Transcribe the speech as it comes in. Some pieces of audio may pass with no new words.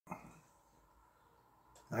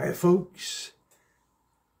Hi folks,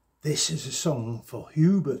 this is a song for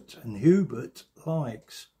Hubert, and Hubert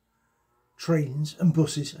likes trains and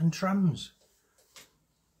buses and trams.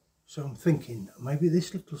 So I'm thinking maybe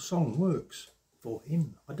this little song works for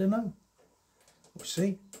him. I don't know. We'll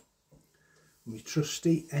see. My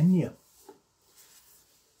trusty Enya.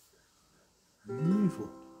 Beautiful.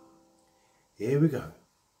 Here we go.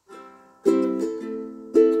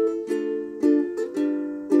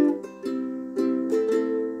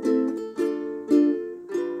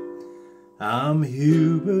 I'm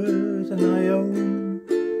Hubert and I own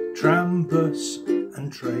tram, bus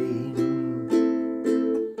and train.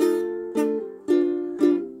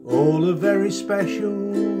 All are very special,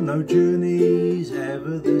 no journey's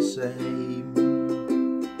ever the same.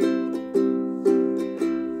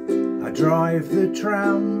 I drive the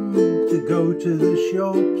tram to go to the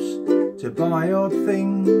shops, to buy odd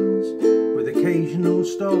things with occasional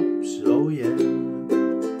stops, oh yeah.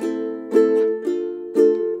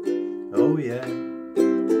 Oh yeah.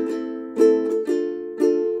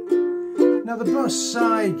 Now the bus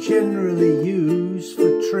I generally use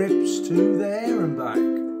for trips to there and back,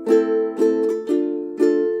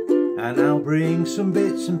 and I'll bring some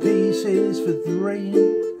bits and pieces for the rain.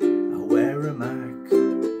 I'll wear a mack.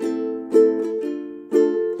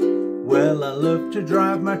 Well, I love to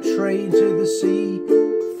drive my train to the sea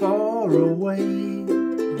far away.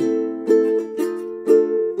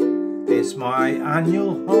 It's my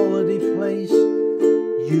annual holiday place,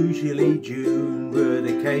 usually June, but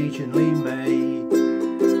occasionally May.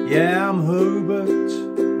 Yeah, I'm Hubert,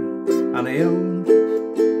 and I own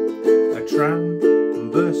a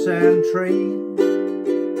tram, bus and train,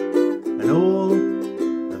 and all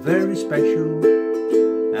are very special,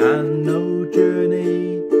 and no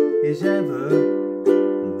journey is ever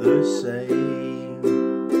the same.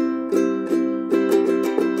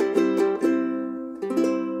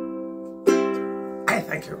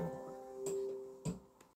 Thank you.